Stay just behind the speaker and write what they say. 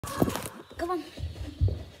Come on.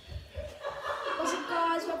 What's up,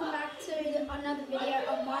 guys? Welcome back to another video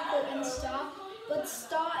of Michael and Star. But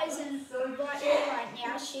Star isn't right here right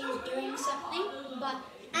now. She's doing something, but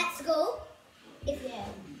At school? yeah,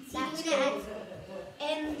 that's cool.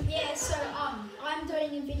 And yeah, so I'm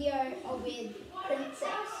doing a video with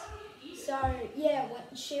Princess. So yeah,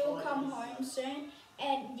 she will come home soon,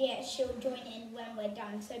 and yeah, she'll join in when we're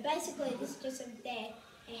done. So basically, this is just a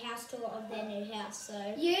house tour of their new house.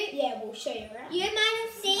 So yeah, we'll show you around. You might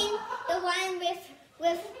have seen the one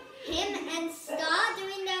with him and Star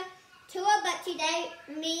doing the tour, but today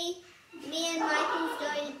me and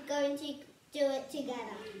Michael's going to do it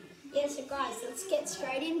together. Yeah, so guys, let's get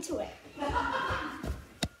straight into it.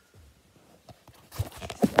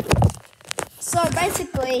 So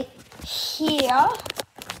basically, here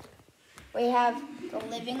we have the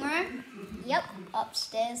living room. Yep.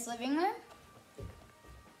 Upstairs living room.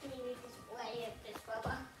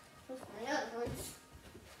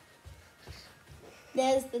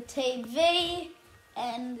 There's the TV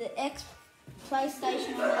and the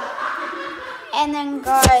PlayStation on that. And then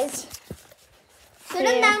guys, To the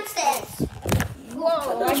downstairs.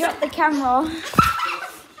 whoa, I dropped the camera.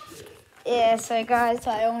 Yeah, so guys,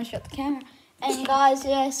 I almost dropped the camera. And guys,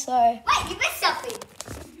 yeah, so Wait, you missed something.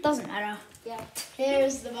 doesn't matter. Yeah.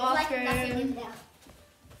 Here's the Like nothing in bathroom. there.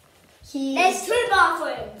 Here's two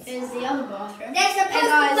bathrooms. the other bathroom. They're supposed And to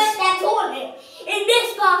guys, put their toilet in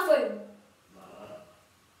this bathroom.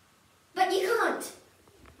 But you can't.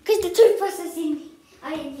 Because the toothbrush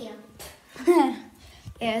are in here.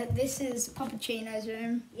 yeah, this is Pappuccino's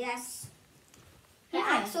room. Yes. Her Yeah.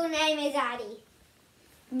 actual name is Addie.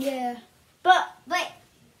 Yeah. But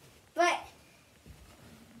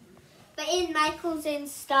in Michael's and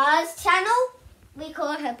Star's channel, we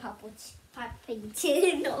call her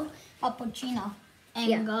Pappuccino. Pappuccino. And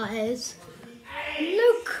Yeah. guys,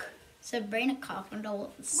 look, Sabrina Carpenter. Wait,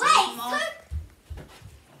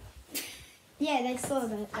 Yeah, they saw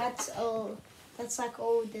that. That's all. That's like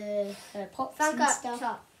all the pops and Funko stuff.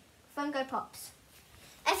 Pop. Funko Pops.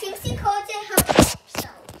 I think she called it her pop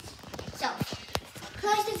so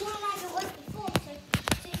close the door like it was before.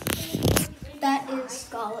 That is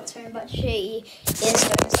Scarlett's room, but she is doing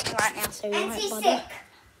something right now, so we And won't she's bother. sick.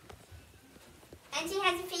 And she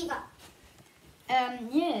has a fever.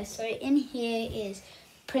 Yeah. So in here is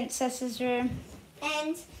Princess's room.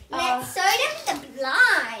 And let's show them the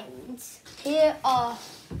blinds. Here are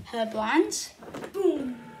her blinds.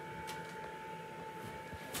 Boom.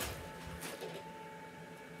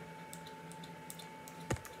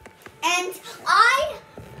 And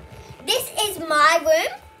this is my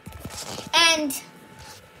room. And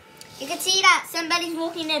you can see that somebody's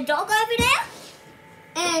walking their dog over there.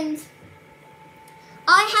 And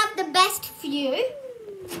I have the best view.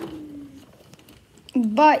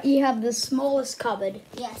 But you have the smallest cupboard.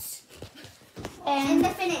 Yes. And the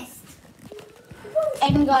finished.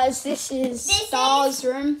 And guys, this is Star's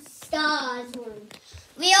room. Star's room.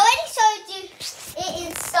 We already showed you it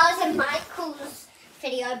in Star's and Michael's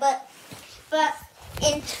video, but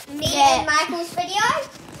in me and Michael's video,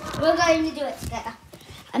 we're going to do it together.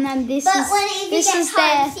 And then this But is when it this gets is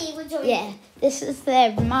home, their she will join. yeah. This is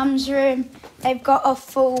their mum's room. They've got a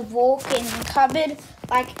full walk-in cupboard,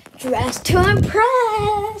 like dress to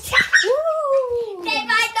impress. Woo! They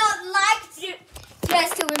might not like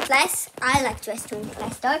dress to impress. I like dress to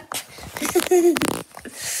impress though.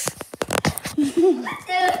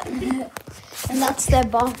 And that's their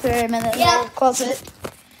bathroom and then Yeah. their closet.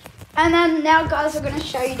 And then now, guys, we're gonna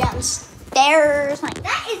show you downstairs. Like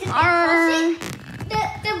That isn't their closet.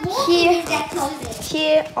 The walk Here. is their closet.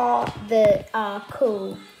 here are the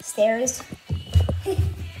cool stairs.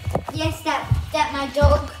 Yes, that my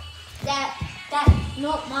dog. That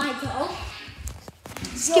not my dog.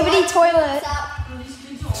 Skibbity toilet.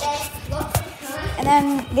 There's lots of stuff. And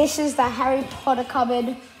then this is the Harry Potter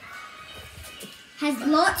cupboard. Has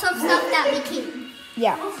lots of stuff that we keep.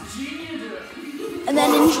 Yeah. And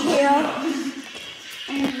then in here,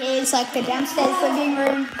 and here's like the downstairs living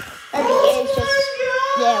room. Over here is just,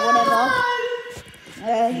 yeah,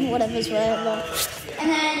 whatever's whatever. And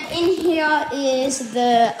then in here is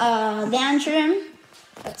the lounge room.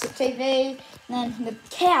 That's a TV. And then the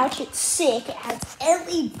couch, it's sick. It has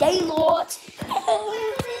LED lights.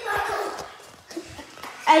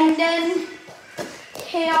 And then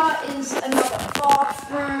here is another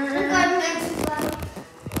bathroom.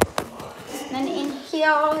 And then in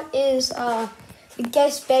here is the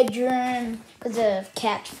guest bedroom, because the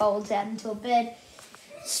couch folds out into a bed.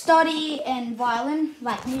 Study and violin,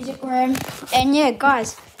 like music room. And yeah,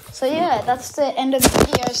 guys, so yeah, that's the end of the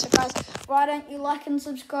video. So guys, why don't you like and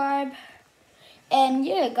subscribe? And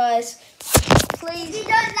yeah, guys, If you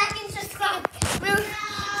don't like and subscribe,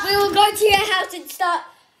 we will go to your house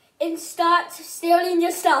and start stealing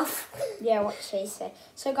your stuff. yeah, what she said.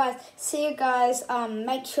 So guys, see you guys.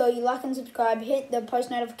 Make sure you like and subscribe. Hit the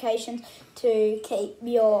post notifications to keep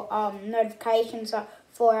your notifications up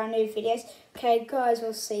for our new videos. Okay, guys,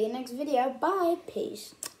 we'll see you next video. Bye.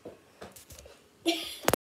 Peace.